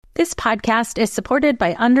This podcast is supported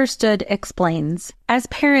by Understood Explains. As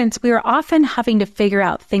parents, we are often having to figure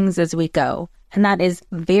out things as we go, and that is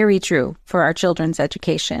very true for our children's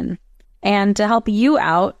education. And to help you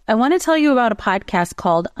out, I want to tell you about a podcast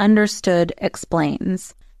called Understood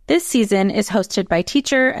Explains. This season is hosted by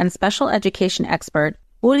teacher and special education expert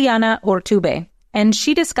Juliana Urtube, and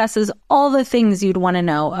she discusses all the things you'd want to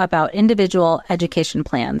know about individual education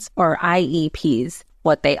plans, or IEPs,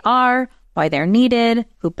 what they are, why they're needed,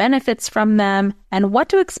 who benefits from them, and what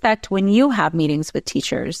to expect when you have meetings with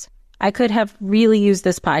teachers. I could have really used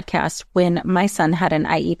this podcast when my son had an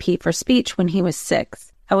IEP for speech when he was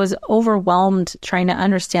 6. I was overwhelmed trying to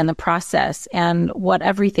understand the process and what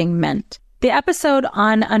everything meant. The episode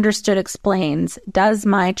on Understood Explains, Does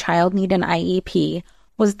My Child Need an IEP?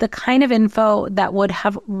 Was the kind of info that would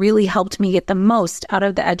have really helped me get the most out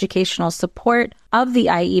of the educational support of the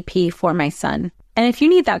IEP for my son. And if you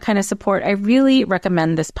need that kind of support, I really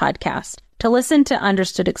recommend this podcast. To listen to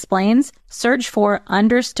Understood Explains, search for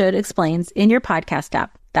Understood Explains in your podcast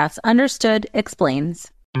app. That's Understood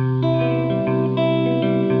Explains.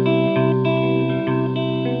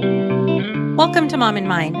 Welcome to Mom and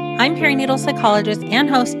Mind. I'm perinatal psychologist and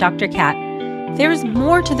host Dr. Kat. There's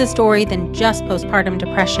more to the story than just postpartum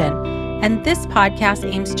depression, and this podcast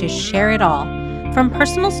aims to share it all. From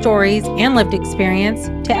personal stories and lived experience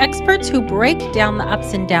to experts who break down the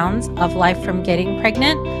ups and downs of life from getting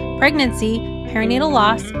pregnant, pregnancy, perinatal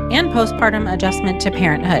loss, and postpartum adjustment to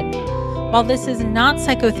parenthood. While this is not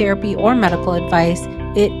psychotherapy or medical advice,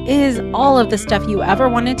 it is all of the stuff you ever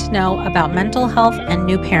wanted to know about mental health and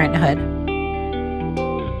new parenthood.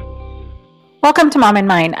 Welcome to Mom and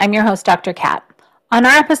Mind. I'm your host, Dr. Kat. On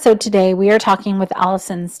our episode today, we are talking with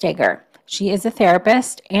Allison Steger. She is a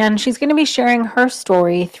therapist, and she's going to be sharing her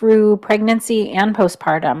story through pregnancy and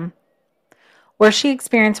postpartum, where she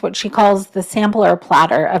experienced what she calls the sampler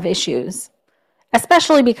platter of issues,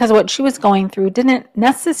 especially because what she was going through didn't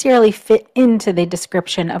necessarily fit into the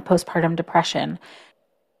description of postpartum depression.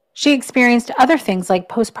 She experienced other things like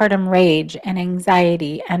postpartum rage and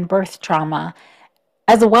anxiety and birth trauma,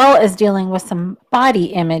 as well as dealing with some body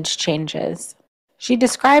image changes. She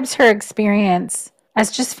describes her experience as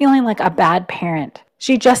just feeling like a bad parent.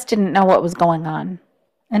 She just didn't know what was going on.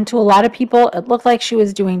 And to a lot of people, it looked like she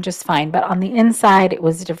was doing just fine, but on the inside, it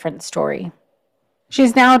was a different story.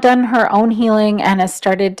 She's now done her own healing and has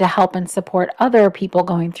started to help and support other people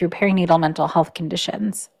going through perinatal mental health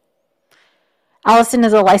conditions. Allison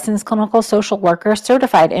is a licensed clinical social worker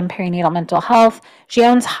certified in perinatal mental health. She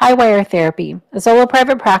owns Highwire Therapy, a solo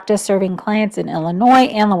private practice serving clients in Illinois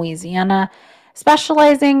and Louisiana,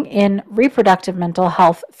 specializing in reproductive mental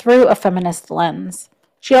health through a feminist lens.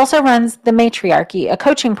 She also runs The Matriarchy, a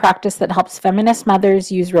coaching practice that helps feminist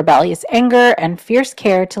mothers use rebellious anger and fierce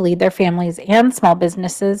care to lead their families and small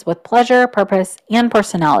businesses with pleasure, purpose, and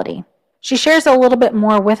personality. She shares a little bit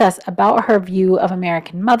more with us about her view of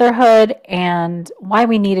American motherhood and why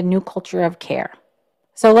we need a new culture of care.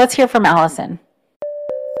 So let's hear from Allison.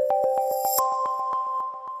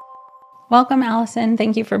 Welcome, Allison.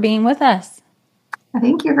 Thank you for being with us.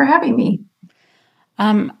 Thank you for having me.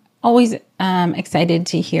 Always excited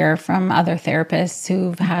to hear from other therapists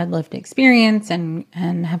who've had lived experience and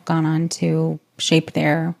have gone on to shape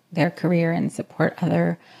their career and support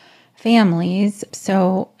other families.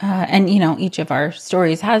 So, and each of our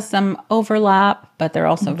stories has some overlap, but they're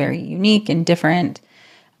also very unique and different.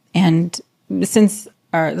 And since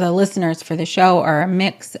the listeners for the show are a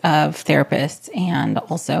mix of therapists and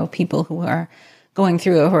also people who are going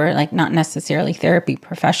through who are like not necessarily therapy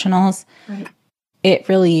professionals, right. It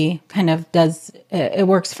really kind of does, it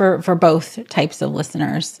works for both types of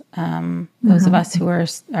listeners. Those of us who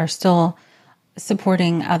are still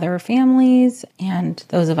supporting other families and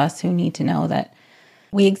those of us who need to know that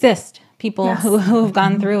we exist, people who've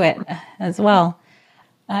gone through it as well.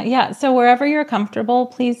 So wherever you're comfortable,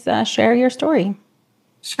 please share your story.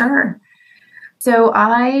 Sure. So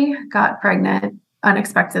I got pregnant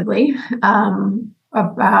unexpectedly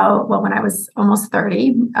when I was almost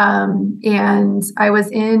 30. And I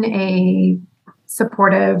was in a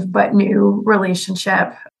supportive but new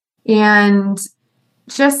relationship and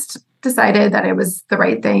just decided that it was the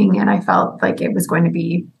right thing. And I felt like it was going to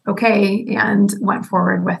be okay and went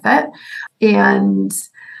forward with it. And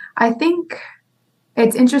I think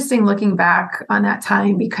it's interesting looking back on that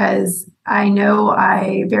time because I know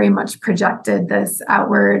I very much projected this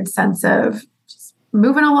outward sense of just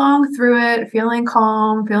moving along through it, feeling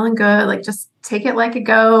calm, feeling good, like just take it like it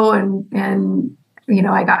go. And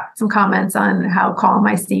I got some comments on how calm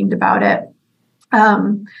I seemed about it.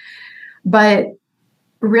 But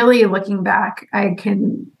really looking back, I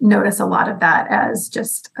can notice a lot of that as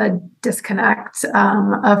just a disconnect,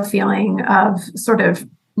 of feeling of sort of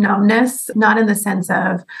numbness, not in the sense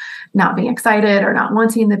of not being excited or not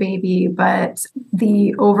wanting the baby, but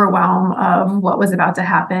the overwhelm of what was about to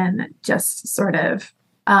happen, just sort of.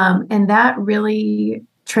 And that really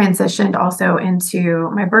transitioned also into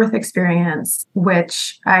my birth experience,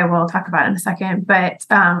 which I will talk about in a second. But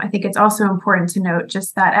I think it's also important to note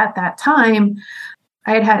just that at that time,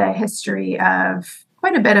 I had had a history of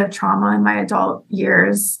quite a bit of trauma in my adult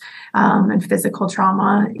years, and physical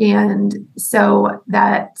trauma. And so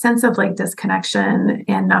that sense of like disconnection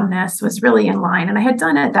and numbness was really in line. And I had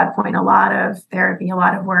done at that point a lot of therapy, a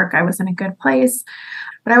lot of work. I was in a good place,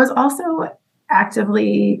 but I was also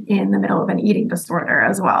actively in the middle of an eating disorder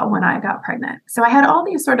as well when I got pregnant. So I had all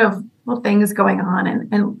these sort of little things going on.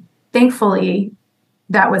 And thankfully,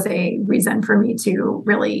 that was a reason for me to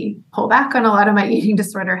really pull back on a lot of my eating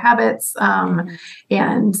disorder habits,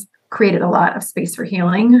 and created a lot of space for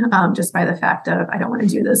healing, just by the fact of I don't want to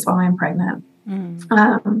do this while I'm pregnant.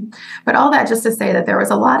 But all that just to say that there was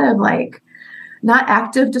a lot of like not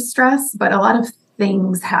active distress, but a lot of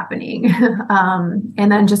things happening.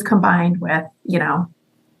 And then just combined with,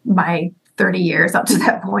 my 30 years up to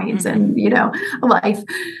that point and, life.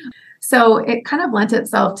 So it kind of lent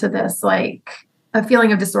itself to this like a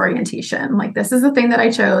feeling of disorientation. Like this is the thing that I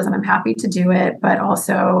chose and I'm happy to do it, but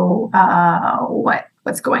also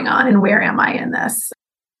what's going on and where am I in this?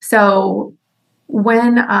 So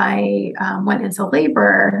when I went into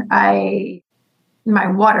labor, my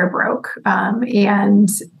water broke, and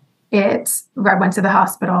I went to the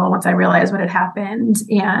hospital once I realized what had happened.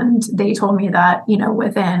 And they told me that,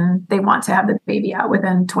 they want to have the baby out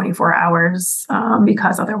within 24 hours,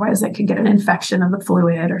 because otherwise I could get an infection of the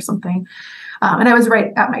fluid or something. And I was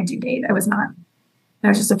right at my due date. I was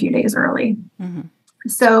just a few days early.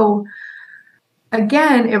 So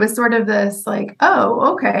again, it was sort of this like,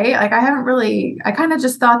 oh, okay. Like I kind of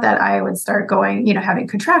just thought that I would start going, having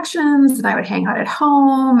contractions and I would hang out at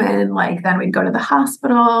home and like, then we'd go to the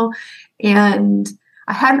hospital. And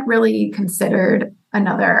I hadn't really considered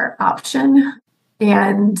another option.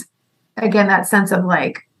 And again, that sense of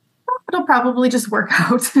like, it'll probably just work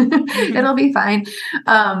out. It'll be fine.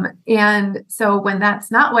 And so when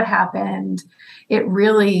that's not what happened, it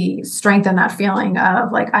really strengthened that feeling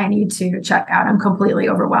of like, I need to check out. I'm completely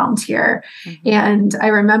overwhelmed here. And I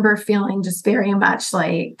remember feeling just very much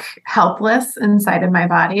like helpless inside of my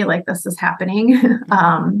body, like this is happening.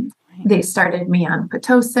 They started me on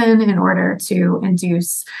Pitocin in order to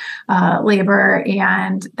induce labor.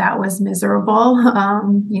 And that was miserable.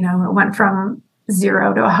 It went from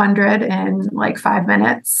 0 to 100 in like 5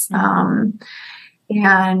 minutes. And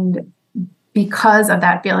because of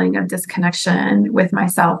that feeling of disconnection with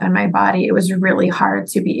myself and my body, it was really hard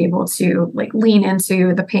to be able to like lean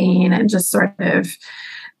into the pain and just sort of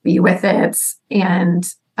be with it. And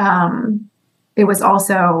it was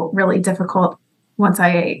also really difficult once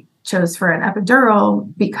I chose for an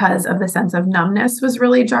epidural because of the sense of numbness was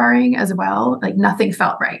really jarring as well. Like nothing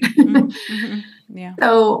felt right. Yeah.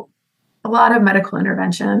 So a lot of medical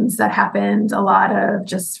interventions that happened, a lot of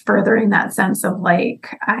just furthering that sense of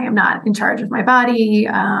like, I am not in charge of my body.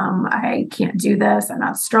 I can't do this. I'm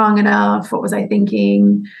not strong enough. What was I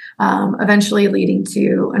thinking? Eventually leading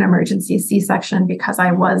to an emergency C-section because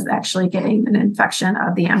I was actually getting an infection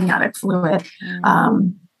of the amniotic fluid.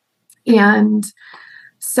 And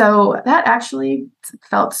so that actually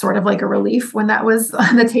felt sort of like a relief when that was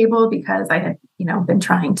on the table because I had, been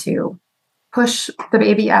trying to push the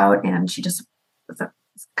baby out and she just was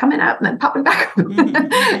coming out and then popping back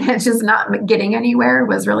and just not getting anywhere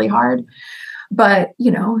was really hard. But,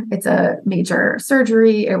 it's a major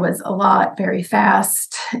surgery. It was a lot very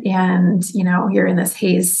fast and, you're in this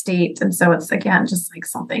haze state. And so it's again, just like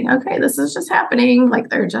something, okay, this is just happening. Like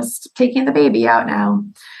they're just taking the baby out now.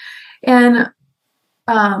 And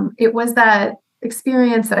it was that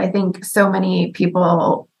experience that I think so many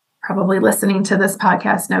people probably listening to this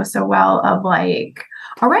podcast know so well of like,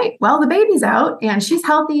 all right, well, the baby's out and she's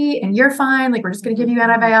healthy and you're fine. Like, we're just going to give you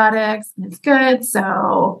antibiotics and it's good.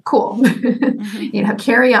 So cool,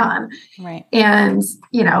 carry on. Right. And,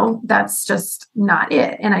 that's just not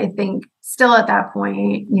it. And I think still at that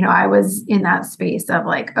point, I was in that space of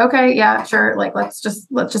like, okay, yeah, sure. Like, let's just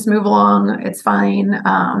move along. It's fine.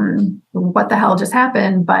 What the hell just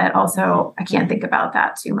happened? But also I can't think about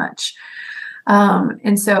that too much.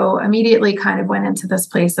 And so immediately kind of went into this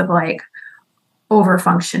place of like over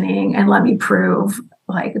functioning and let me prove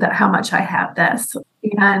like that how much I have this.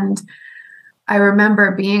 And I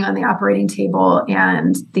remember being on the operating table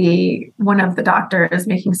and one of the doctors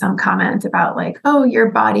making some comment about like, oh, your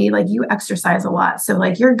body, like you exercise a lot. So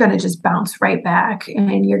like, you're going to just bounce right back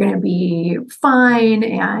and you're going to be fine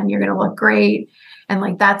and you're going to look great. And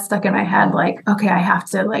like, that stuck in my head, like, okay, I have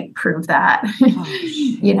to like prove that,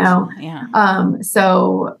 Yeah.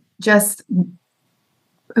 So just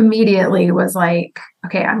immediately was like,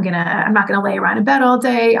 okay, I'm not gonna lay around in bed all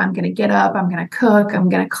day. I'm gonna get up, I'm gonna cook, I'm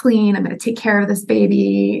gonna clean, I'm gonna take care of this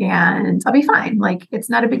baby and I'll be fine. Like it's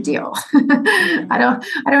not a big deal. Mm-hmm. I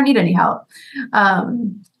don't need any help.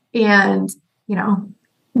 And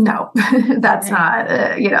no, that's not,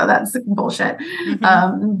 that's bullshit.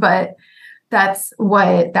 Mm-hmm. But that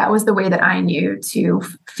was the way that I knew to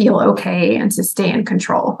feel okay and to stay in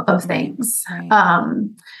control of things. Right.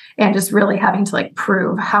 And just really having to like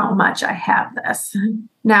prove how much I have this.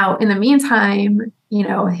 Now, in the meantime,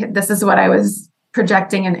 this is what I was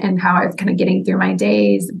projecting and how I was kind of getting through my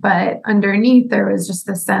days. But underneath, there was just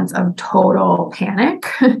this sense of total panic,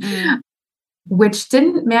 which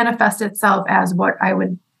didn't manifest itself as what I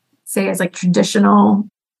would say is like traditional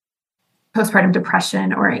postpartum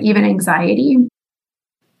depression or even anxiety,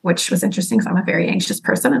 which was interesting because I'm a very anxious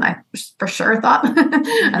person and I for sure thought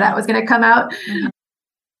that was going to come out. Mm-hmm.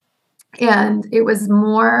 And it was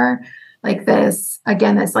more like this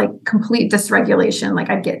like complete dysregulation. Like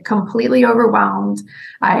I'd get completely overwhelmed.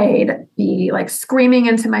 I'd be like screaming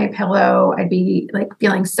into my pillow. I'd be like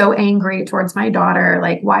feeling so angry towards my daughter.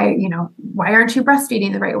 Like, why aren't you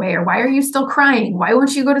breastfeeding the right way? Or why are you still crying? Why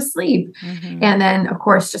won't you go to sleep? Mm-hmm. And then of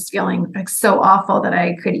course, just feeling like so awful that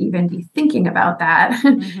I could even be thinking about that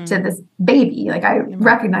to this baby. Like I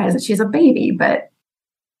recognize that she's a baby, but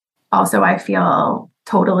also I feel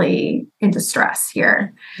totally in distress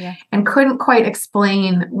here and couldn't quite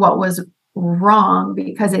explain what was wrong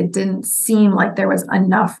because it didn't seem like there was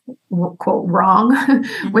enough quote wrong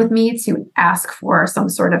with me to ask for some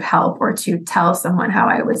sort of help or to tell someone how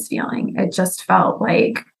I was feeling. It just felt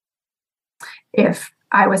like if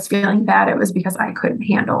I was feeling bad, it was because I couldn't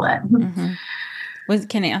handle it.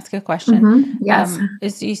 Can I ask a question? Yes.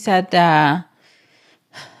 As you said, that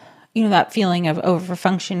feeling of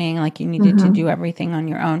over-functioning, like you needed to do everything on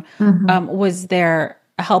your own. Was there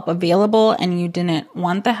help available and you didn't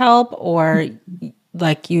want the help, or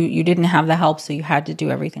like you didn't have the help, so you had to do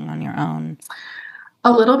everything on your own?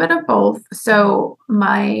 A little bit of both. So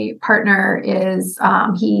my partner is,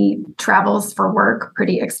 he travels for work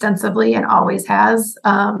pretty extensively and always has.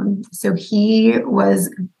 So he was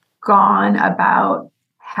gone about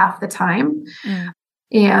half the time.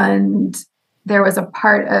 And there was a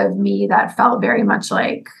part of me that felt very much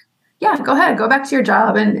like, yeah, go ahead, go back to your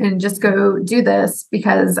job and just go do this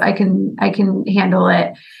because I can handle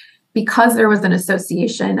it. Because there was an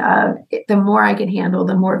association of the more I can handle,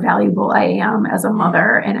 the more valuable I am as a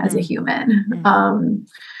mother and as a human.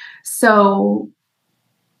 So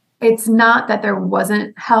it's not that there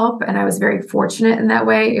wasn't help, and I was very fortunate in that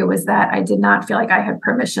way. It was that I did not feel like I had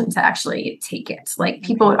permission to actually take it. Like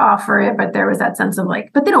people would offer it, but there was that sense of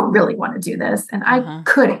like, but they don't really want to do this, and I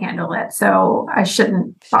could handle it, so I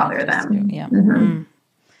shouldn't bother them.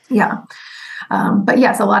 But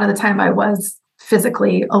yes, a lot of the time I was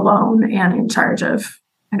physically alone and in charge of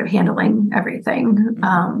kind of handling everything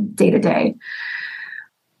day to day.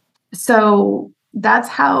 So that's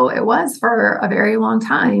how it was for a very long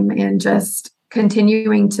time, and just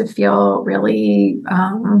continuing to feel really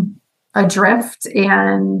adrift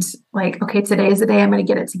and like, okay, today's the day I'm going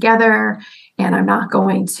to get it together and I'm not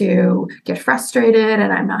going to get frustrated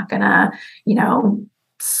and I'm not going to,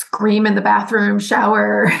 scream in the bathroom,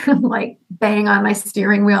 shower, like bang on my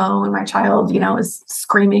steering wheel when my child, is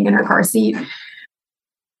screaming in her car seat.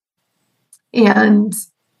 And,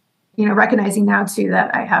 recognizing now too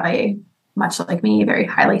that I have a, much like me, very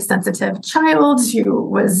highly sensitive child who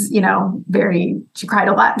was, she cried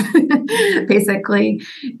a lot, basically.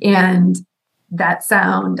 And that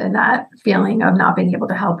sound and that feeling of not being able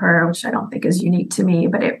to help her, which I don't think is unique to me,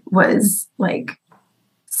 but it was like,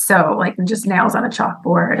 so like just nails on a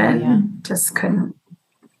chalkboard and just couldn't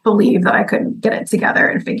believe that I couldn't get it together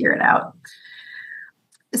and figure it out.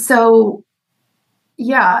 So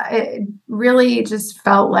it really just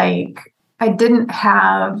felt like I didn't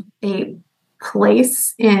have a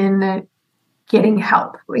place in getting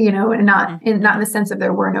help, and not in the sense of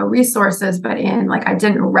there were no resources, but in like, I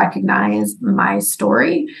didn't recognize my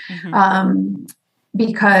story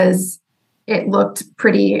because I looked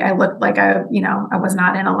like I was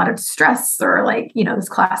not in a lot of stress or like, this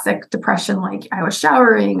classic depression. Like I was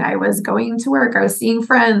showering, I was going to work, I was seeing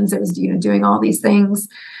friends, I was, doing all these things.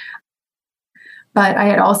 But I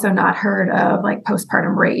had also not heard of like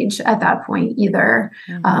postpartum rage at that point either.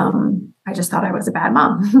 I just thought I was a bad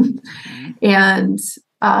mom. And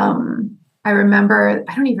I remember,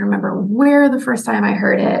 I don't even remember where the first time I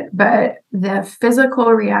heard it, but the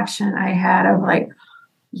physical reaction I had of like,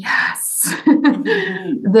 yes,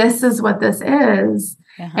 this is what this is.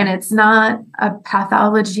 And it's not a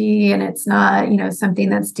pathology, and it's not, something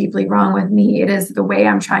that's deeply wrong with me. It is the way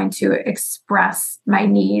I'm trying to express my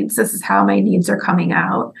needs. This is how my needs are coming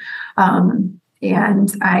out. And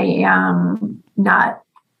I am not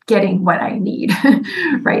getting what I need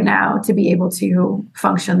right now to be able to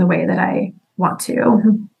function the way that I want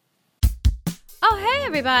to. Oh, hey,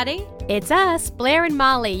 everybody. It's us, Blair and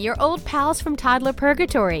Molly, your old pals from Toddler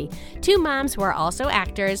Purgatory. Two moms who are also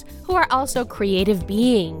actors, who are also creative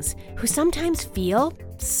beings, who sometimes feel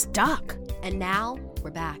stuck. And now we're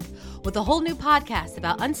back with a whole new podcast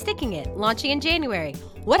about unsticking it, launching in January.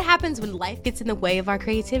 What happens when life gets in the way of our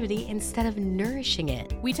creativity instead of nourishing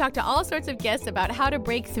it? We talk to all sorts of guests about how to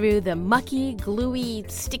break through the mucky, gluey,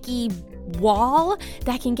 sticky wall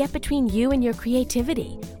that can get between you and your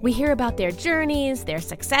creativity. We hear about their journeys, their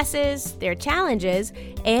successes, their challenges,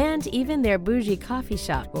 and even their bougie coffee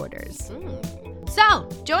shop orders. So,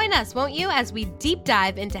 join us, won't you, as we deep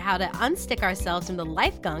dive into how to unstick ourselves from the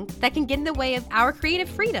life gunk that can get in the way of our creative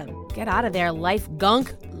freedom. Get out of there, life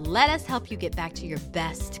gunk. Let us help you get back to your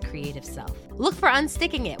best creative self. Look for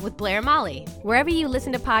Unsticking It with Blair and Molly, wherever you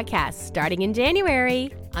listen to podcasts, starting in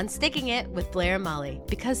January. Unsticking It with Blair and Molly,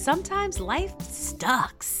 because sometimes life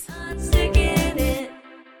sucks. Unsticking it.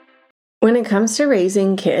 When it comes to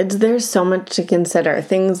raising kids, there's so much to consider.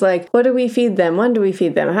 Things like, what do we feed them? When do we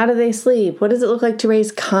feed them? How do they sleep? What does it look like to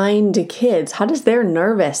raise kind kids? How does their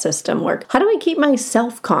nervous system work? How do I keep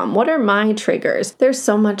myself calm? What are my triggers? There's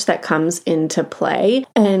so much that comes into play,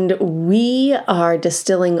 and we are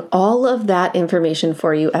distilling all of that information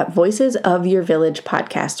for you at Voices of Your Village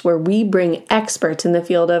podcast, where we bring experts in the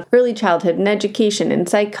field of early childhood and education and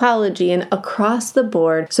psychology and across the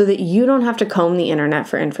board so that you don't have to comb the internet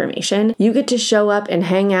for information. You get to show up and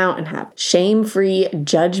hang out and have shame-free,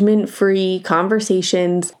 judgment-free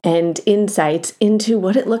conversations and insights into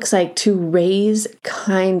what it looks like to raise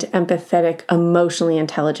kind, empathetic, emotionally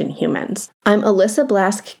intelligent humans. I'm Alyssa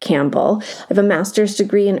Blask Campbell. I have a master's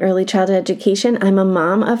degree in early childhood education. I'm a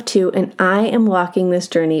mom of two, and I am walking this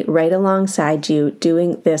journey right alongside you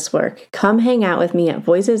doing this work. Come hang out with me at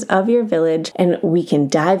Voices of Your Village, and we can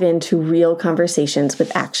dive into real conversations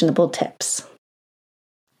with actionable tips.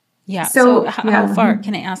 Yeah. So how far,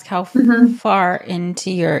 can I ask how far into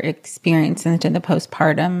your experience into the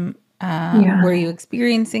postpartum were you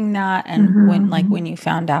experiencing that? And when you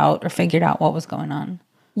found out or figured out what was going on?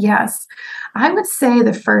 Yes. I would say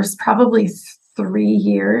the first probably 3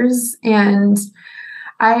 years. And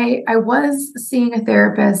I was seeing a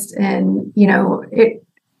therapist, and,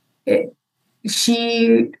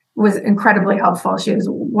 she was incredibly helpful. She was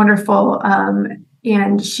wonderful.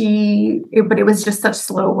 And but it was just such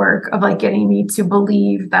slow work of like getting me to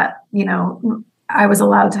believe that, I was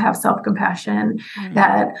allowed to have self-compassion,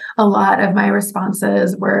 that a lot of my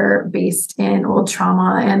responses were based in old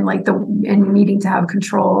trauma and and needing to have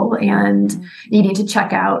control and needing to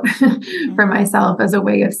check out for myself as a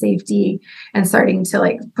way of safety, and starting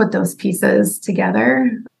to put those pieces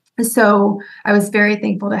together. So I was very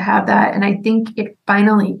thankful to have that. And I think it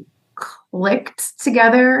finally clicked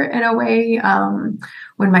together in a way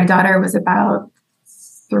when my daughter was about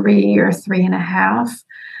 3 or 3.5.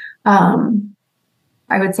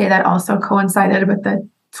 I would say that also coincided with the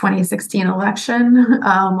 2016 election,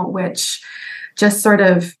 which just sort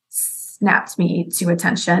of snapped me to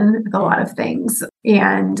attention with a lot of things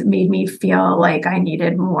and made me feel like I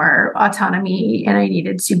needed more autonomy, and I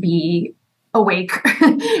needed to be awake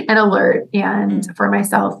and alert, and for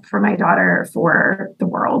myself, for my daughter, for the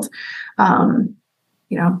world.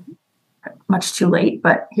 Much too late,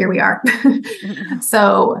 but here we are.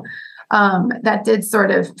 So that did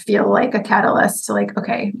sort of feel like a catalyst to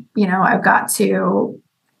okay, I've got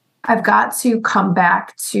to come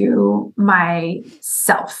back to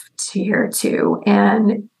myself here too,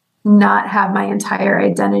 and not have my entire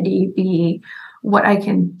identity be what I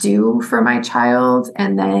can do for my child,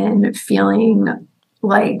 and then feeling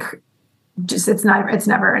like just it's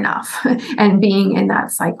never enough and being in that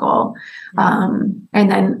cycle. And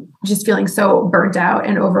then just feeling so burnt out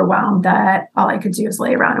and overwhelmed that all I could do is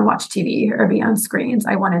lay around and watch TV or be on screens.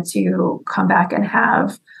 I wanted to come back and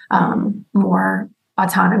have more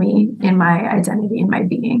autonomy in my identity and my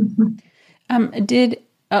being. Did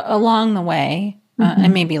along the way,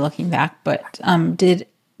 and maybe looking back, but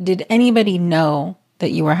did anybody know that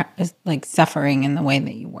you were suffering in the way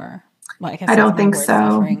that you were? Well, I guess I that's don't my think word, so.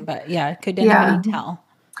 suffering, but yeah, could Yeah. anybody tell?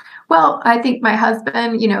 Well, I think my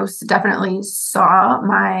husband, definitely saw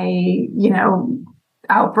my,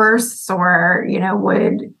 outbursts or,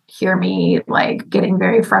 would hear me like getting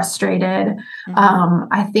very frustrated.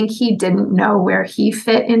 I think he didn't know where he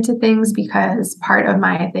fit into things because part of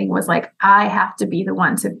my thing was like, I have to be the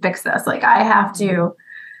one to fix this. Like I have to,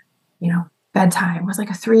 bedtime was like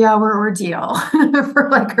a 3-hour ordeal for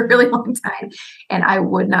like a really long time. And I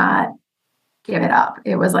would not give it up.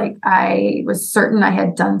 It was like I was certain I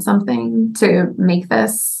had done something to make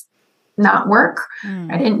this not work.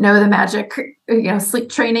 I didn't know the magic, sleep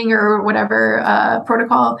training or whatever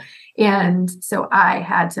protocol. And so I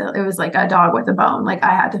had to, it was like a dog with a bone. Like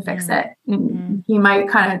I had to fix it. And he might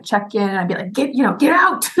kind of check in and I'd be like, get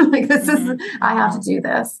out. Like this is, I have to do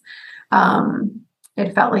this.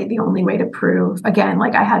 It felt like the only way to prove again,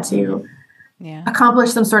 like I had to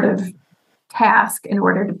accomplish some sort of task in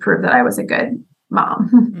order to prove that I was a good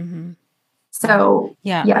mom. So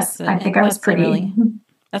yes, I think I was pretty.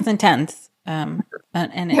 That's intense, and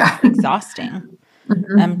it's exhausting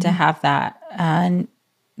to have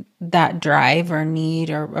that drive or need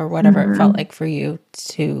or whatever it felt like for you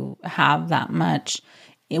to have that much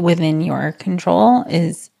within your control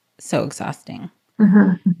is so exhausting.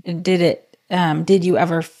 Did you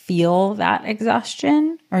ever feel that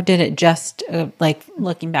exhaustion, or did it just like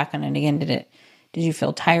looking back on it again? Did you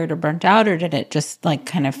feel tired or burnt out, or did it just like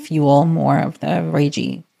kind of fuel more of the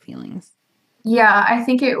ragey feelings? Yeah, I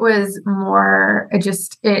think it was more I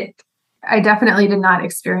definitely did not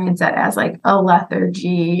experience it as like a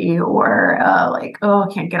lethargy or like, oh,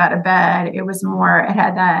 I can't get out of bed. It was more, it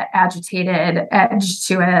had that agitated edge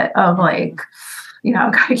to it of like,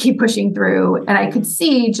 gotta keep pushing through. And I could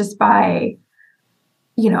see just by,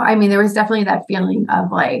 there was definitely that feeling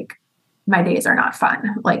of like, my days are not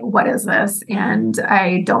fun. Like, what is this? And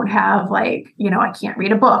I don't have like, I can't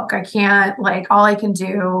read a book. I can't like, all I can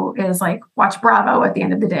do is like watch Bravo at the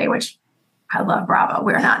end of the day, which I love Bravo.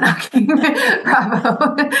 We're not knocking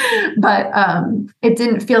Bravo, but it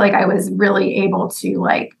didn't feel like I was really able to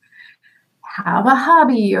like have a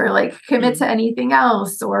hobby or like commit to anything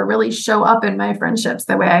else or really show up in my friendships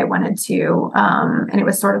the way I wanted to. And it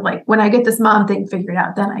was sort of like, when I get this mom thing figured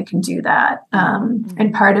out, then I can do that.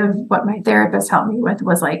 And part of what my therapist helped me with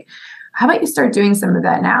was like, how about you start doing some of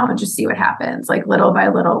that now and just see what happens? Like little by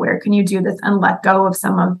little, where can you do this and let go of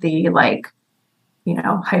some of the like,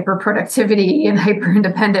 hyper productivity and hyper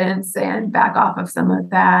independence and back off of some of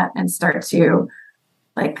that and start to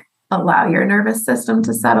like allow your nervous system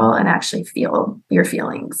to settle and actually feel your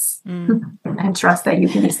feelings and trust that you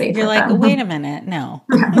can be safe. You're like, them. Wait a minute. No.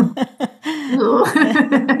 No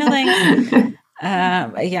thanks.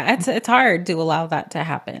 It's hard to allow that to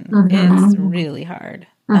happen. It's really hard.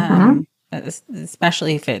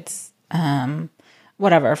 Especially if it's,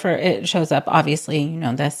 whatever, it shows up, obviously, you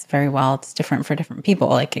know this very well. It's different for different people.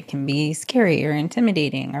 Like it can be scary or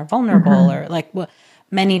intimidating or vulnerable or like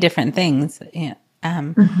many different things.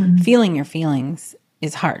 Feeling your feelings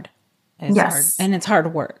is hard. It's hard. And it's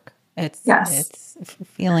hard work. It's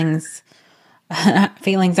feelings,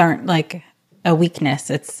 feelings aren't like a weakness.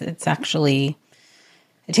 It's actually,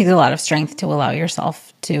 it takes a lot of strength to allow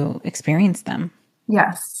yourself to experience them.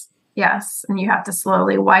 Yes. And you have to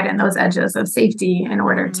slowly widen those edges of safety in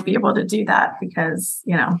order to be able to do that because,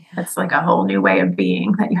 it's like a whole new way of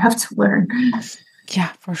being that you have to learn.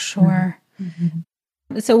 Yeah, for sure.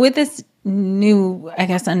 So with this new, I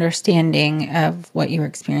guess, understanding of what you were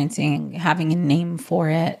experiencing, having a name for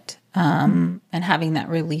it, and having that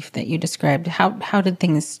relief that you described, how did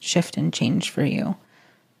things shift and change for you?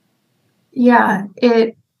 Yeah,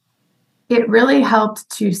 it really helped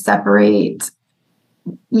to separate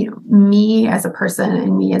me as a person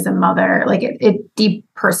and me as a mother. Like it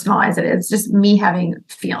depersonalized it. It's just me having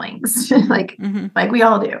feelings like we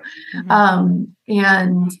all do.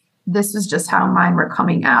 And this was just how mine were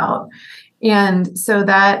coming out. And so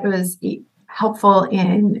that was helpful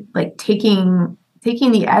in like taking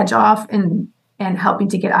the edge off and helping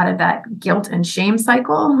to get out of that guilt and shame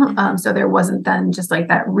cycle. So there wasn't then just like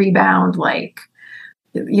that rebound, like,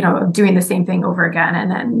 doing the same thing over again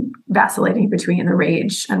and then vacillating between the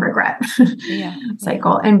rage and regret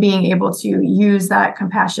cycle and being able to use that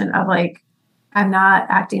compassion of like, I'm not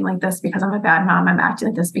acting like this because I'm a bad mom. I'm acting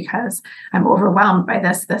like this because I'm overwhelmed by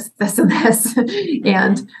this, and this,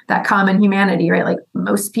 and that common humanity, right? Like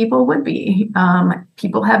most people would be.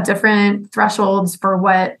 People have different thresholds for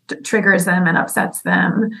what triggers them and upsets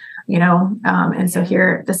them, and so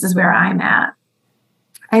here, this is where I'm at.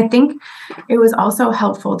 I think it was also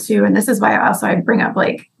helpful too, and this is why I bring up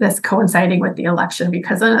like this coinciding with the election,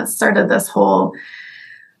 because then it started this whole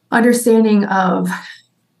understanding of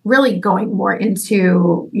really going more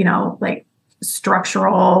into, like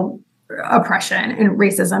structural oppression and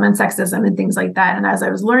racism and sexism and things like that. And as I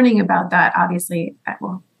was learning about that, obviously,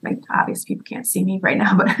 well, like obvious people can't see me right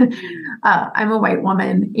now, but I'm a white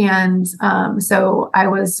woman. And so I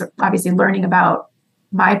was obviously learning about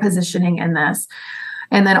my positioning in this.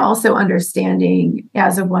 And then also understanding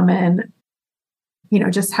as a woman,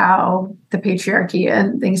 just how the patriarchy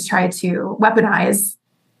and things try to weaponize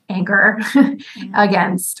anger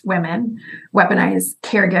against women, weaponize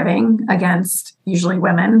caregiving against usually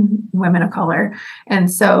women of color.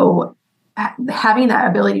 And so having that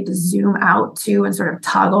ability to zoom out to and sort of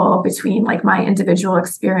toggle between like my individual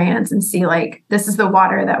experience and see like, this is the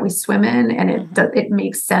water that we swim in. And it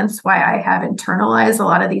makes sense why I have internalized a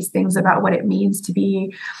lot of these things about what it means to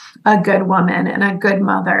be a good woman and a good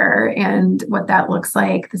mother and what that looks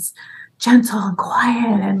like. This gentle and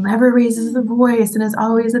quiet and never raises the voice and is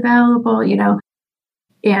always available,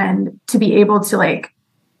 and to be able to like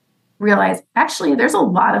realize actually there's a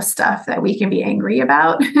lot of stuff that we can be angry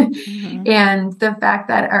about. And the fact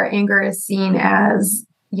that our anger is seen as,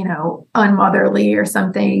 unmotherly or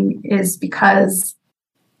something is because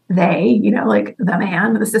they, like the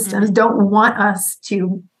man, the systems don't want us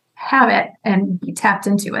to have it and be tapped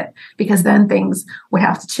into it, because then things would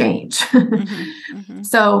have to change.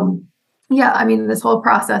 So yeah, I mean, this whole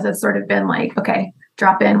process has sort of been like, okay,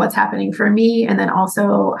 drop in what's happening for me. And then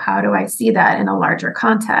also, how do I see that in a larger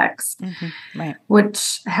context? Right.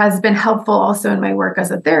 Which has been helpful also in my work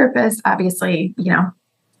as a therapist. Obviously,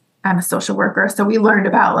 I'm a social worker. So we learned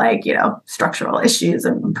about like, structural issues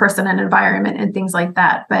and person and environment and things like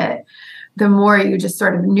that. But the more you just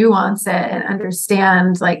sort of nuance it and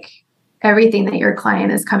understand like everything that your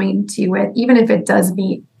client is coming to you with, even if it does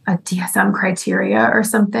meet a DSM criteria or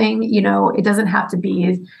something, it doesn't have to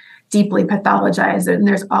be deeply pathologized. And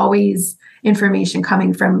there's always information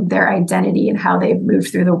coming from their identity and how they've moved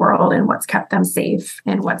through the world and what's kept them safe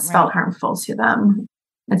and what's felt harmful to them.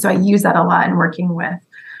 And so I use that a lot in working with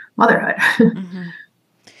motherhood.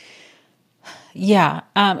 Yeah.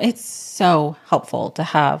 It's so helpful to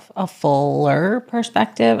have a fuller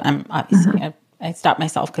perspective. I'm obviously, I stopped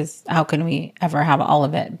myself because how can we ever have all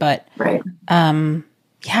of it? But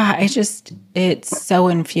yeah, it's so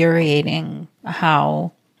infuriating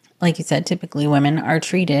how, like you said, typically women are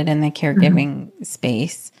treated in the caregiving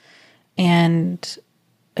space. And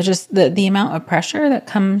just the amount of pressure that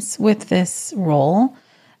comes with this role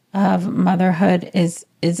of motherhood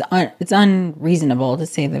it's unreasonable, to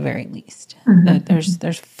say the very least.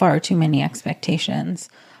 There's far too many expectations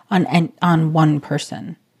on one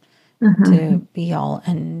person to be all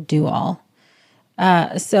and do all.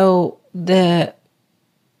 So the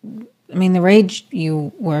rage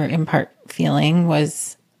you were in part feeling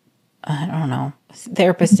was, I don't know,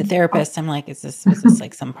 therapist to therapist. I'm like, was this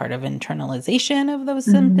like some part of internalization of those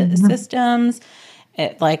systems?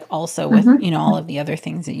 It like also with, all of the other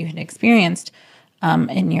things that you had experienced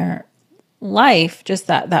in your life, just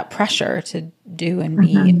that pressure to do and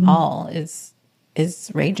be all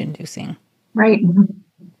is rage inducing. Right.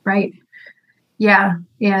 Right. Yeah.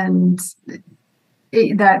 And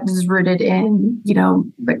that is rooted in,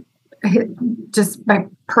 just my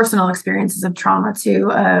personal experiences of trauma too.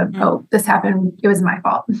 Oh, this happened. It was my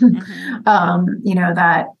fault.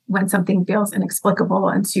 That when something feels inexplicable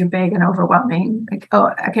and too big and overwhelming, like,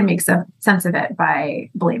 oh, I can make some sense of it by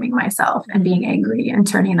blaming myself and being angry and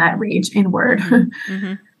turning that rage inward.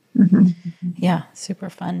 Yeah. Super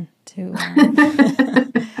fun too.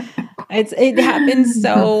 It happens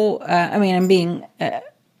so, I'm being,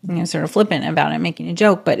 sort of flippant about it, making a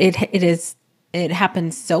joke, but it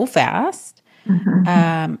happens so fast.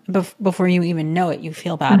 Before you even know it, you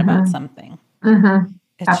feel bad about something.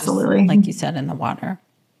 It's absolutely, just, like you said, in the water.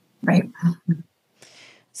 Right.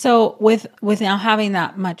 So with now having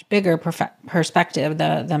that much bigger perspective,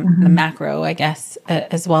 the macro, I guess,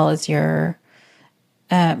 as well as your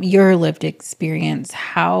lived experience,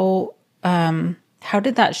 how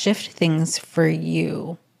did that shift things for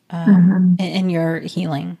you in your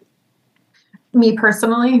healing? Me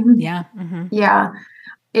personally? Yeah. Yeah.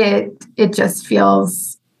 It just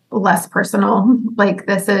feels less personal. Like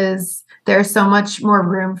there's so much more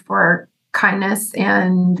room for kindness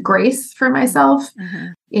and grace for myself.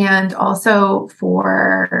 And also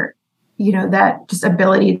for, that just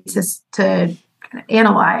ability to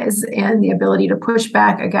analyze and the ability to push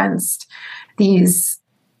back against these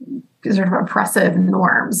sort of oppressive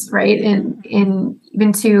norms, right? And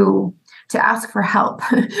even to ask for help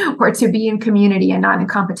or to be in community and not in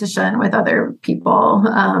competition with other people,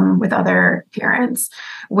 with other parents,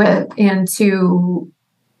 and to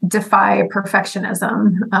defy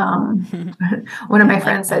perfectionism. One of my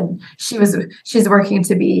friends said she's working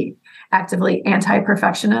to be actively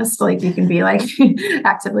anti-perfectionist. Like you can be like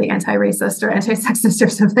actively anti-racist or anti-sexist or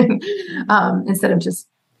something, instead of just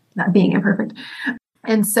not being imperfect.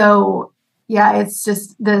 And so, yeah, it's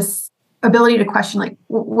just this ability to question, like,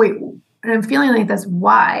 wait, and I'm feeling like this,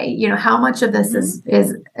 why? How much of this is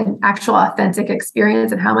an actual authentic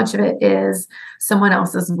experience and how much of it is someone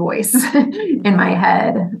else's voice in my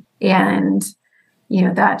head? And,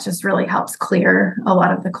 that just really helps clear a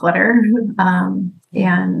lot of the clutter, and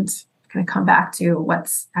kind of come back to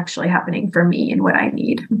what's actually happening for me and what I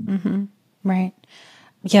need. Mm-hmm. Right.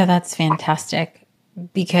 Yeah, that's fantastic,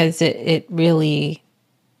 because it really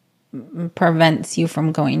prevents you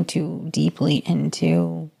from going too deeply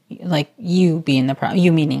into like you being the problem,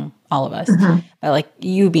 you meaning all of us, but like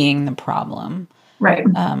you being the problem. Right.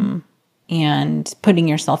 And putting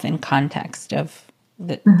yourself in context of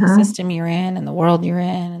the system you're in and the world you're in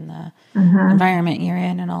and the environment you're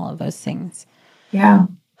in and all of those things. Yeah.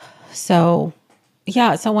 So,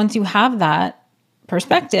 so once you have that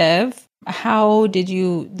perspective, how did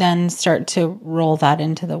you then start to roll that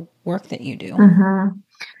into the work that you do?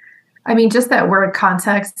 I mean, just that word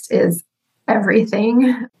context is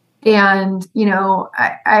everything. And,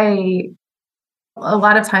 I a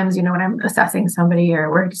lot of times, when I'm assessing somebody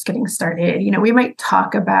or we're just getting started, we might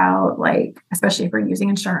talk about, like, especially if we're using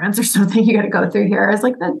insurance or something, you got to go through here is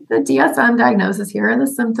like the DSM diagnosis, here are the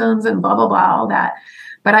symptoms and blah, blah, blah, all that.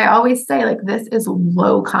 But I always say, like, this is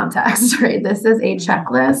low context, right? This is a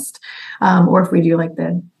checklist. Or if we do like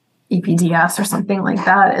the EPDS or something like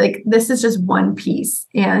that, like this is just one piece.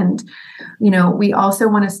 And, we also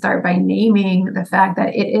want to start by naming the fact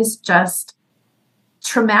that it is just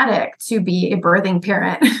traumatic to be a birthing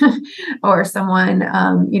parent or someone,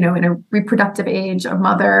 in a reproductive age, a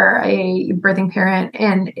mother, a birthing parent,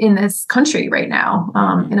 and in this country right now,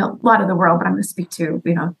 in a lot of the world, but I'm going to speak to,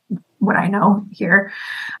 what I know here.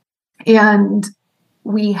 And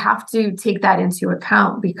we have to take that into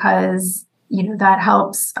account because, that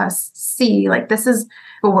helps us see, like, this is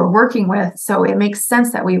what we're working with. So it makes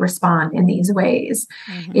sense that we respond in these ways.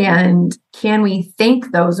 And can we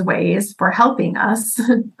thank those ways for helping us,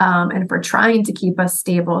 and for trying to keep us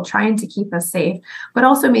stable, trying to keep us safe, but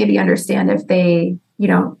also maybe understand if they,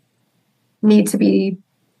 need to be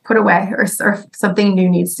put away or something new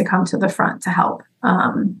needs to come to the front to help.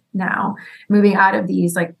 Now moving out of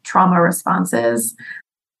these like trauma responses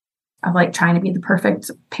of like trying to be the perfect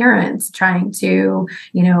parent, trying to,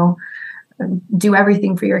 do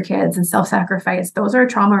everything for your kids and self-sacrifice. Those are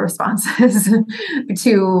trauma responses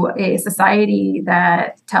to a society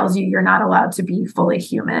that tells you you're not allowed to be fully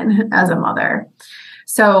human as a mother.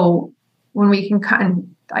 So when we can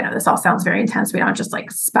I know this all sounds very intense. We don't just like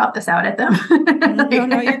spout this out at them.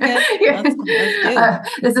 No, you're good. Let's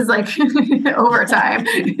do. This is like overtime.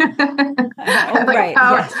 Right.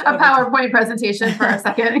 A PowerPoint presentation for our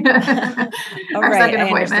second, our second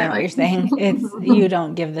appointment. I understand what you're saying. It's you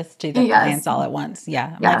don't give this to the clients all at once.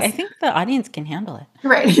 Yeah. Like, I think the audience can handle it.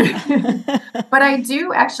 Right. But I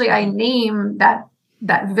do actually, I name that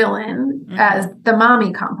villain as the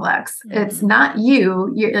mommy complex. It's not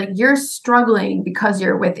you. You're struggling because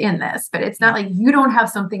you're within this, but it's not like you don't have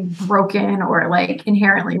something broken or like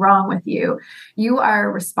inherently wrong with you. You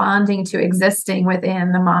are responding to existing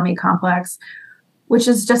within the mommy complex, which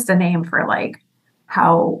is just a name for like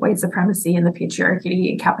how white supremacy and the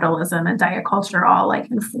patriarchy, capitalism and diet culture all like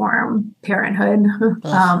inform parenthood.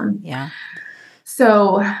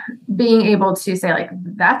 So being able to say like,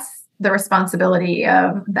 that's the responsibility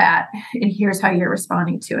of that. And here's how you're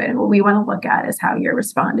responding to it. And what we want to look at is how you're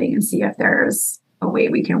responding and see if there's a way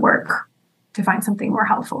we can work to find something more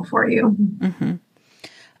helpful for you.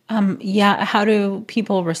 How do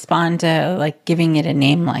people respond to like giving it a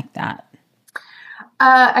name like that?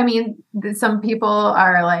 I mean, some people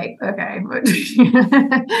are like, okay,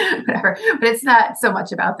 whatever, but it's not so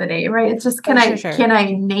much about the name, right? It's just, can I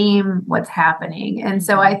name what's happening? And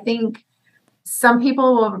so I think some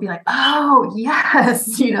people will be like, oh,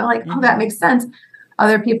 yes, oh, that makes sense.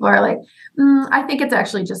 Other people are like, I think it's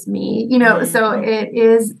actually just me, so it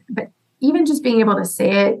is, but even just being able to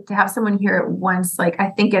say it, to have someone hear it once, like,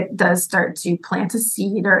 I think it does start to plant a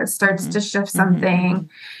seed or it starts to shift something.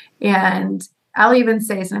 And I'll even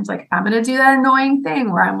say sometimes like, I'm going to do that annoying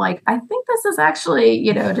thing where I'm like, I think this is actually,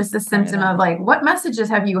 just a symptom of like, what messages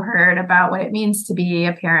have you heard about what it means to be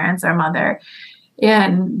a parent or mother?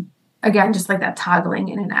 And again, just like that toggling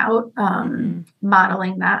in and out,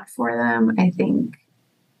 modeling that for them, I think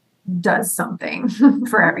does something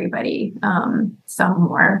for everybody, some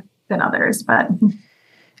more than others, but.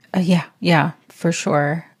 Yeah, for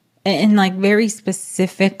sure. and like very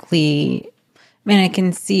specifically, I mean, I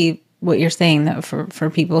can see what you're saying that for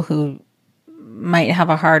people who might have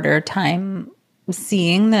a harder time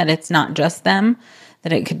seeing that it's not just them,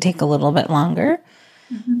 that it could take a little bit longer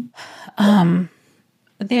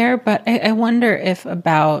there. But I wonder if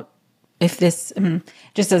this,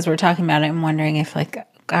 just as we're talking about it, I'm wondering if like,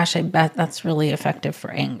 gosh, I bet that's really effective for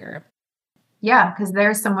anger. Yeah, because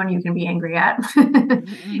there's someone you can be angry at.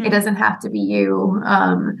 It doesn't have to be you.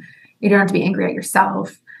 You don't have to be angry at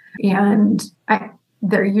yourself. And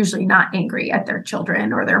they're usually not angry at their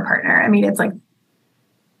children or their partner. I mean, it's like,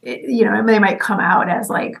 they might come out as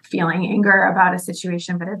like feeling anger about a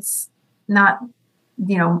situation, but it's not,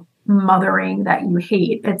 mothering that you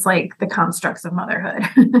hate. It's like the constructs of motherhood.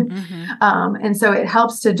 And so it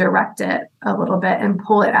helps to direct it a little bit and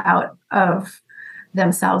pull it out of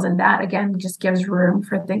themselves. And that, again, just gives room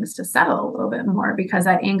for things to settle a little bit more, because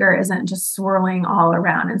that anger isn't just swirling all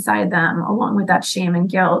around inside them along with that shame and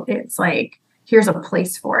guilt. It's like, here's a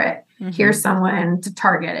place for it. Here's someone to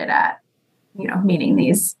target it at, meaning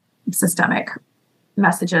these systemic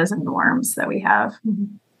messages and norms that we have.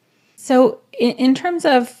 So in terms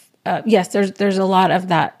of, yes, there's a lot of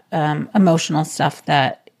that emotional stuff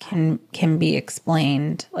that can be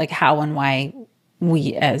explained, like how and why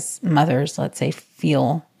we as mothers, let's say,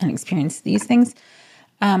 feel and experience these things.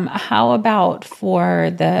 How about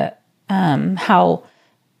for the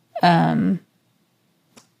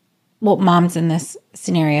moms in this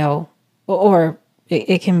scenario, or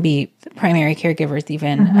it can be primary caregivers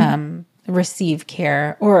even, receive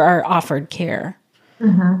care or are offered care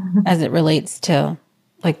as it relates to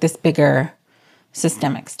like this bigger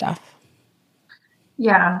systemic stuff?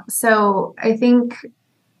 Yeah. So I think,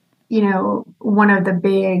 one of the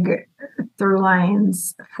big through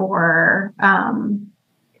lines for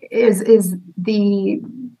is the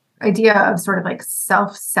idea of sort of like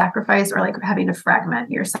self-sacrifice, or like having to fragment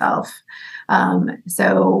yourself.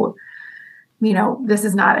 So, this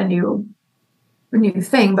is not a new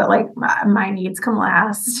thing, but like my needs come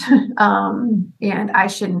last, and I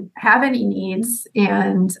shouldn't have any needs.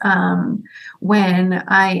 And when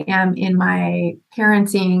I am in my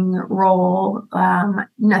parenting role,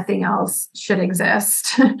 nothing else should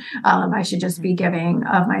exist. I should just be giving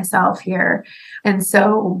of myself here. And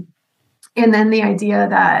so, and then the idea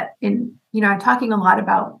that I'm talking a lot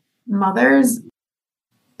about mothers.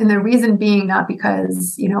 And the reason being not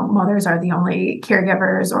because, mothers are the only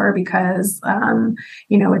caregivers, or because,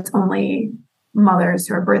 it's only mothers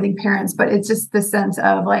who are birthing parents, but it's just the sense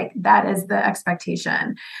of like, that is the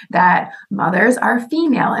expectation, that mothers are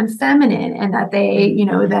female and feminine, and that they,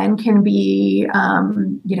 then can be,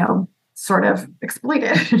 sort of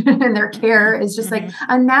exploited and their care is just like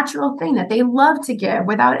a natural thing that they love to give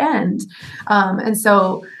without end. And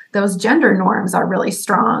so those gender norms are really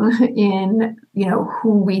strong in,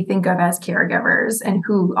 who we think of as caregivers and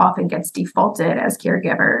who often gets defaulted as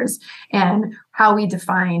caregivers, and how we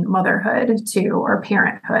define motherhood too, or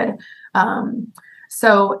parenthood.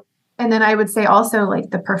 So, and then I would say also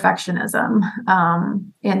like the perfectionism,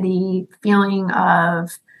 and the feeling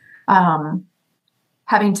of,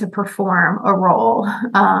 having to perform a role,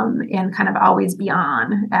 and kind of always be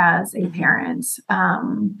on as a parent.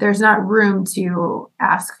 There's not room to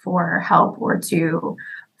ask for help or to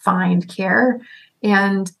find care.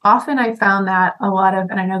 And often I found that a lot of,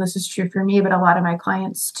 and I know this is true for me, but a lot of my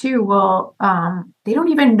clients too will, they don't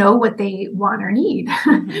even know what they want or need.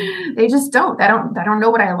 They just don't. I don't know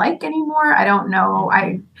what I like anymore. I don't know.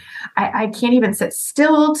 I can't even sit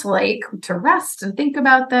still to rest and think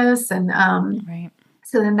about this. And, Right.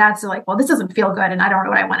 So then that's like, well, this doesn't feel good and I don't know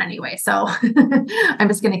what I want anyway. So I'm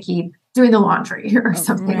just going to keep doing the laundry or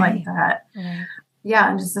something like that. Right. Yeah.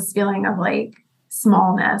 And just this feeling of like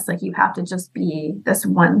smallness, like you have to just be this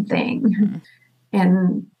one thing.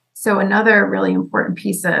 And so another really important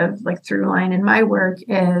piece of like through line in my work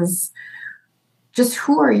is just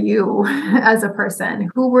who are you as a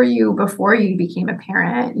person? Who were you before you became a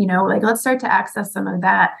parent? Like let's start to access some of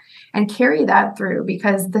that and carry that through,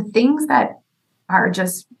 because the things that are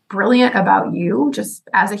just brilliant about you just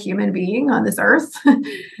as a human being on this earth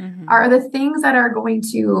are the things that are going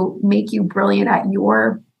to make you brilliant at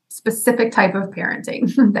your specific type of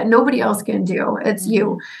parenting that nobody else can do. It's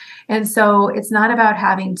you. And so it's not about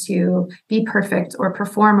having to be perfect or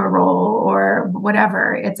perform a role or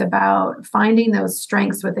whatever. It's about finding those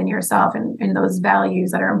strengths within yourself and those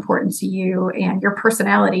values that are important to you and your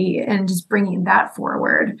personality, and just bringing that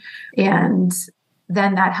forward. And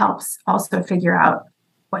then that helps also figure out,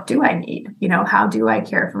 what do I need? How do I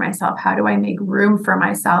care for myself? How do I make room for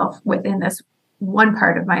myself within this one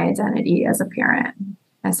part of my identity as a parent,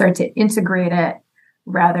 and start to integrate it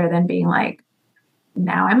rather than being like,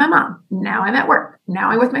 now I'm a mom, now I'm at work,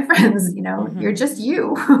 now I'm with my friends, you're just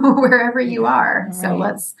you wherever you are. Right. So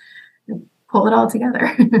let's pull it all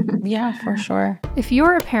together. Yeah, for sure. If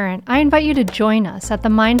you're a parent, I invite you to join us at the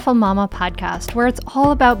Mindful Mama podcast, where it's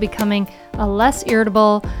all about becoming a less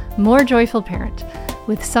irritable, more joyful parent.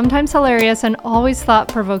 With sometimes hilarious and always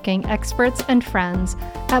thought-provoking experts and friends,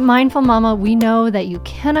 at Mindful Mama, we know that you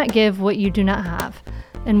cannot give what you do not have.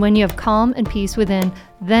 And when you have calm and peace within,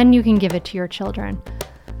 then you can give it to your children.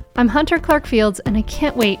 I'm Hunter Clark Fields, and I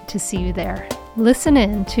can't wait to see you there. Listen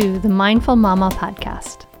in to the Mindful Mama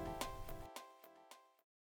podcast.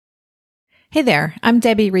 Hey there, I'm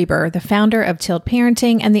Debbie Reber, the founder of Tilt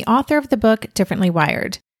Parenting and the author of the book Differently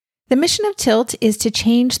Wired. The mission of Tilt is to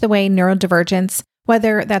change the way neurodivergence,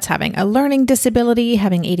 whether that's having a learning disability,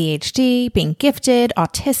 having ADHD, being gifted,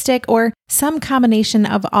 autistic, or some combination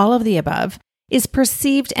of all of the above, is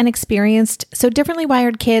perceived and experienced so differently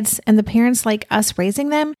wired kids and the parents like us raising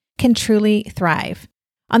them can truly thrive.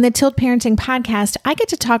 On the Tilt Parenting podcast, I get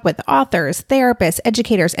to talk with authors, therapists,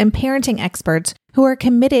 educators, and parenting experts who are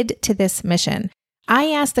committed to this mission. I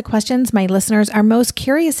ask the questions my listeners are most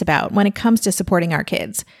curious about when it comes to supporting our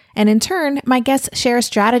kids. And in turn, my guests share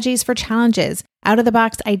strategies for challenges,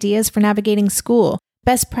 out-of-the-box ideas for navigating school,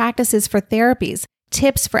 best practices for therapies,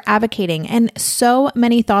 tips for advocating, and so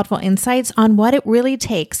many thoughtful insights on what it really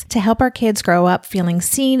takes to help our kids grow up feeling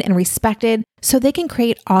seen and respected so they can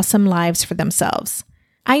create awesome lives for themselves.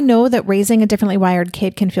 I know that raising a differently wired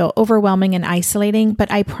kid can feel overwhelming and isolating,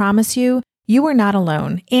 but I promise you, you are not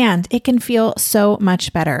alone, and it can feel so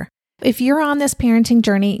much better. If you're on this parenting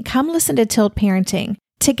journey, come listen to Tilt Parenting.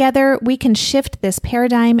 Together, we can shift this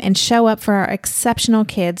paradigm and show up for our exceptional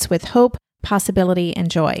kids with hope, possibility,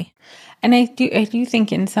 and joy. And I do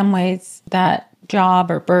think in some ways that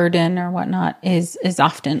job or burden or whatnot is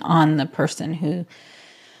often on the person who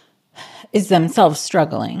is themselves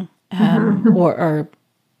struggling or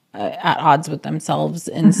at odds with themselves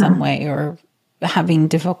in some way, or having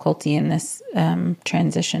difficulty in this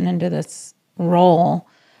transition into this role.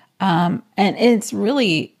 And it's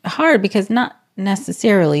really hard because not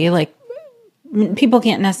necessarily, like, people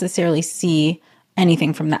can't necessarily see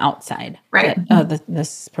anything from the outside. Right. That,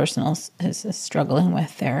 this person is struggling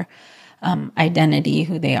with their identity,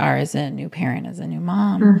 who they are as a new parent, as a new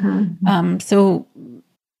mom. So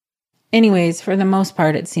anyways, for the most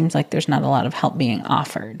part, it seems like there's not a lot of help being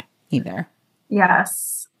offered either.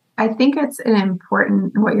 Yes. I think it's an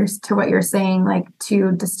important what you're saying, like,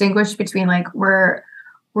 to distinguish between, like, we're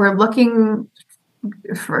looking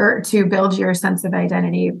to build your sense of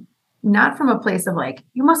identity, not from a place of like,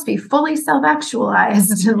 you must be fully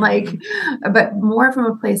self-actualized and like, but more from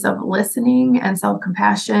a place of listening and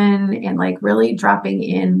self-compassion and like really dropping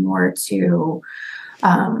in more to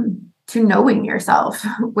knowing yourself,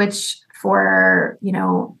 which for,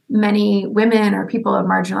 many women or people of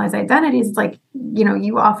marginalized identities, it's like,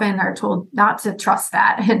 you often are told not to trust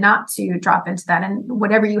that and not to drop into that. And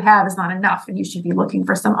whatever you have is not enough. And you should be looking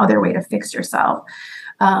for some other way to fix yourself.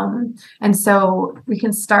 And so we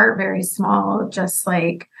can start very small, just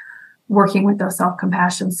like working with those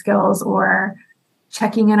self-compassion skills or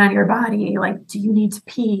checking in on your body. Like, do you need to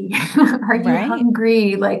pee? Are you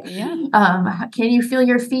hungry? Like, can you feel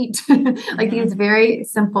your feet? Like these very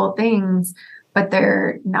simple things, but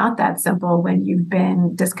they're not that simple when you've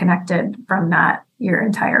been disconnected from that your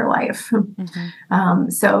entire life.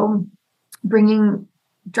 So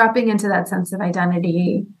dropping into that sense of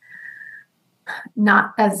identity,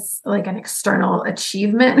 not as like an external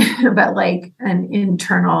achievement, but like an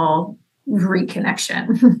internal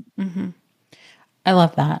reconnection. I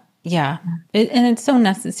love that. Yeah. And it's so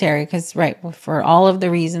necessary because, for all of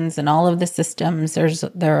the reasons and all of the systems,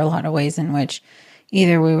 there are a lot of ways in which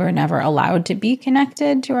either we were never allowed to be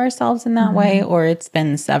connected to ourselves in that way, or it's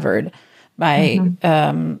been severed by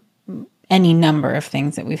any number of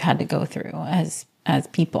things that we've had to go through as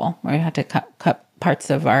people, where we had to cut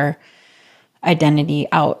parts of our identity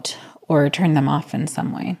out or turn them off in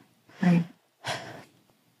some way. Right.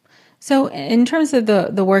 So in terms of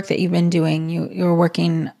the work that you've been doing, you're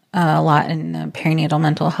working a lot in the perinatal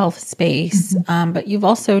mental health space, but you've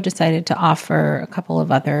also decided to offer a couple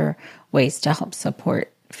of other ways to help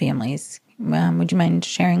support families. Would you mind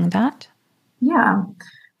sharing that? Yeah.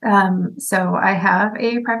 So I have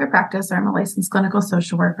a private practice. I'm a licensed clinical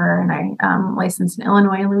social worker, and I'm licensed in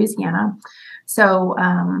Illinois and Louisiana. So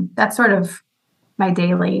that's sort of my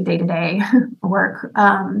day-to-day work.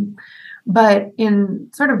 But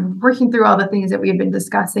in sort of working through all the things that we had been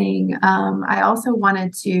discussing, I also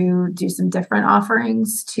wanted to do some different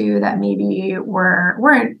offerings too that maybe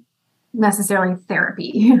weren't necessarily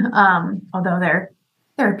therapy, although they're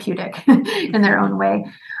therapeutic in their own way.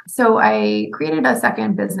 So I created a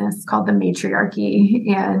second business called The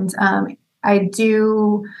Matriarchy, and I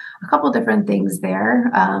do a couple different things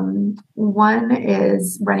there. One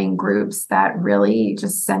is running groups that really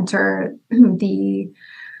just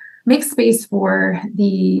make space for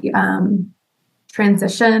the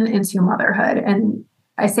transition into motherhood. And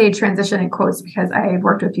I say transition in quotes because I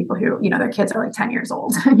worked with people who, their kids are like 10 years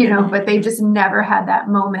old, but they just never had that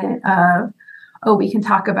moment of, oh, we can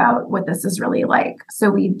talk about what this is really like. So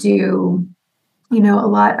we do, a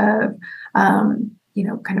lot of,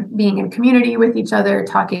 kind of being in community with each other,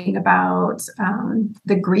 talking about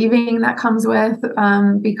the grieving that comes with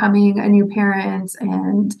becoming a new parent,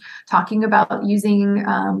 and talking about using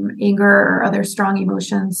anger or other strong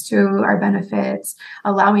emotions to our benefits,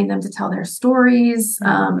 allowing them to tell their stories,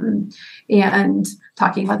 and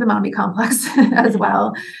talking about the mommy complex as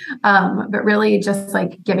well. But really just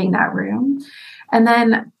like giving that room. And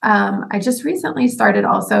then I just recently started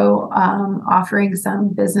also offering some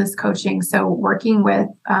business coaching. So working with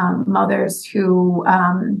mothers who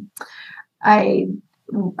are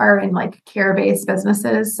in like care-based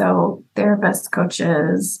businesses. So therapists,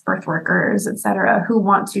 coaches, birth workers, et cetera, who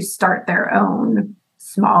want to start their own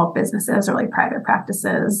small businesses or like private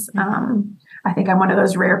practices. I think I'm one of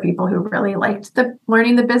those rare people who really liked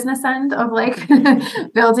learning the business end of like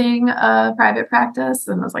building a private practice,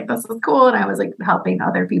 and was like, this is cool. And I was like helping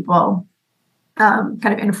other people kind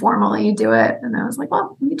of informally do it. And I was like,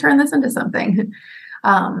 well, let me turn this into something.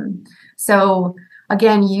 So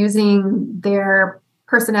again, using their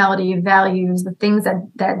personality, values, the things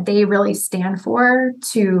that they really stand for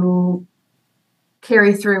to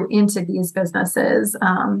carry through into these businesses,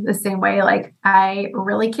 the same way, like I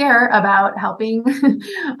really care about helping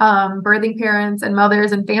birthing parents and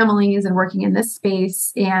mothers and families and working in this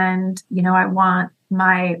space. And, I want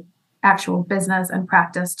my actual business and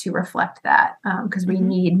practice to reflect that, because we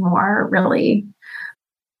need more really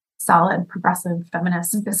solid, progressive,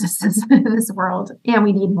 feminist businesses in this world. And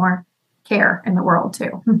we need more care in the world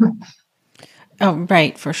too. Oh,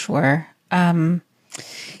 right. For sure.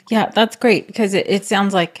 Yeah, that's great, because it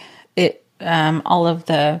sounds like all of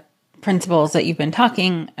the principles that you've been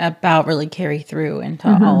talking about really carry through into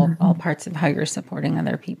all parts of how you're supporting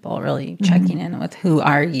other people, really checking in with who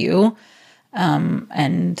are you,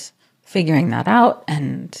 and figuring that out,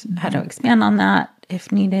 and how to expand on that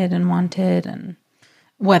if needed and wanted, and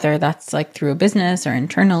whether that's like through a business or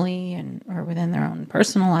internally or within their own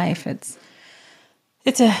personal life.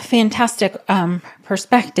 It's a fantastic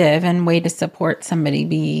perspective and way to support somebody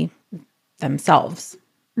be themselves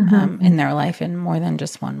in their life in more than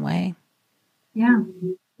just one way. Yeah.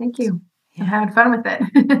 Thank you. Yeah. I had fun with it.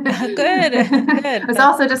 Good. It was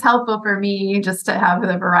also just helpful for me just to have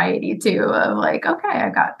the variety too of like, okay, I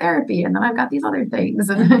got therapy and then I've got these other things.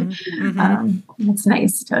 And it's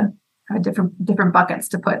nice to have different buckets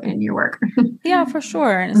to put in your work. Yeah, for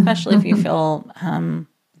sure. And especially if you feel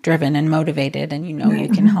driven and motivated, and you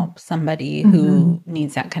can help somebody who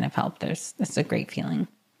needs that kind of help. That's a great feeling.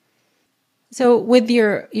 So with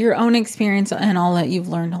your own experience and all that you've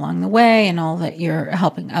learned along the way and all that you're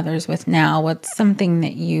helping others with now, what's something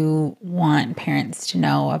that you want parents to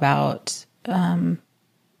know about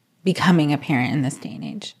becoming a parent in this day and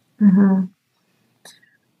age?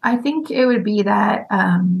 I think it would be that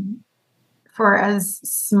for as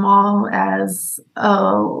small as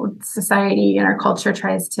society and our culture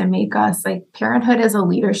tries to make us, like parenthood is a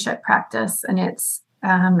leadership practice, and it's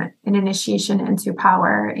an initiation into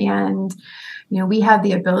power. And, we have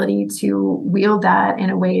the ability to wield that in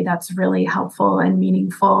a way that's really helpful and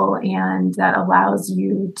meaningful, and that allows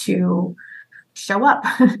you to show up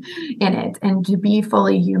in it and to be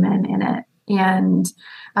fully human in it. And,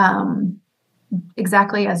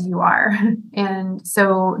 exactly as you are. And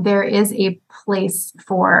so there is a place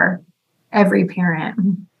for every parent,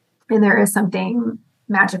 and there is something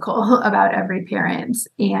magical about every parent,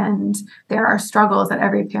 and there are struggles that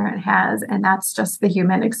every parent has, and that's just the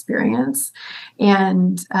human experience.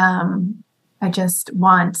 And I just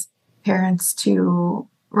want parents to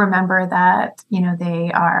remember that, they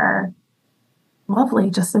are lovely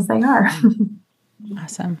just as they are.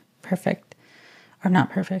 Awesome. Perfect. Or not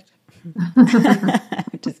perfect.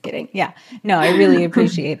 Just kidding. Yeah. No, I really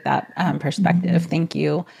appreciate that perspective. Thank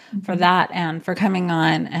you for that and for coming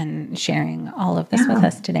on and sharing all of this with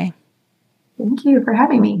us today. Thank you for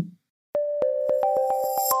having me.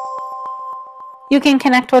 You can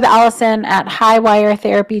connect with Allison at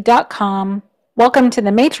highwiretherapy.com, welcome to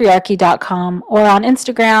the matriarchy.com, or on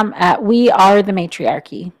Instagram at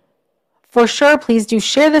wearethematriarchy. For sure, please do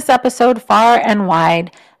share this episode far and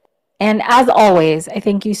wide. And as always, I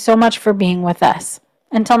thank you so much for being with us.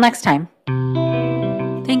 Until next time.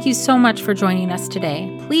 Thank you so much for joining us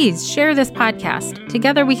today. Please share this podcast.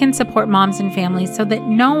 Together we can support moms and families so that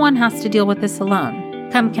no one has to deal with this alone.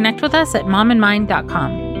 Come connect with us at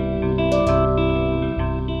momandmind.com.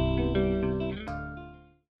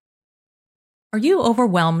 Are you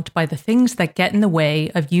overwhelmed by the things that get in the way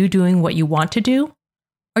of you doing what you want to do?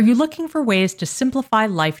 Are you looking for ways to simplify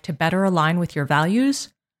life to better align with your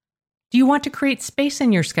values? Do you want to create space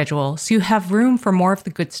in your schedule so you have room for more of the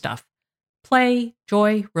good stuff? Play,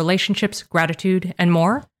 joy, relationships, gratitude, and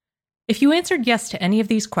more? If you answered yes to any of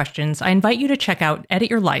these questions, I invite you to check out Edit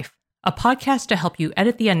Your Life, a podcast to help you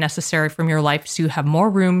edit the unnecessary from your life so you have more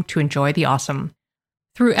room to enjoy the awesome.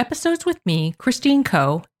 Through episodes with me, Christine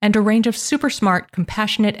Coe, and a range of super smart,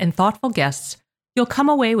 compassionate, and thoughtful guests, you'll come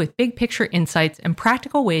away with big picture insights and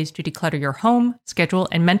practical ways to declutter your home, schedule,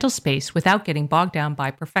 and mental space without getting bogged down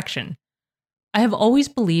by perfection. I have always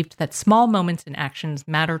believed that small moments and actions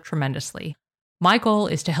matter tremendously. My goal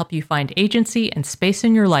is to help you find agency and space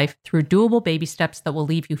in your life through doable baby steps that will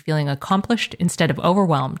leave you feeling accomplished instead of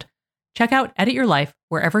overwhelmed. Check out Edit Your Life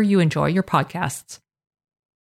wherever you enjoy your podcasts.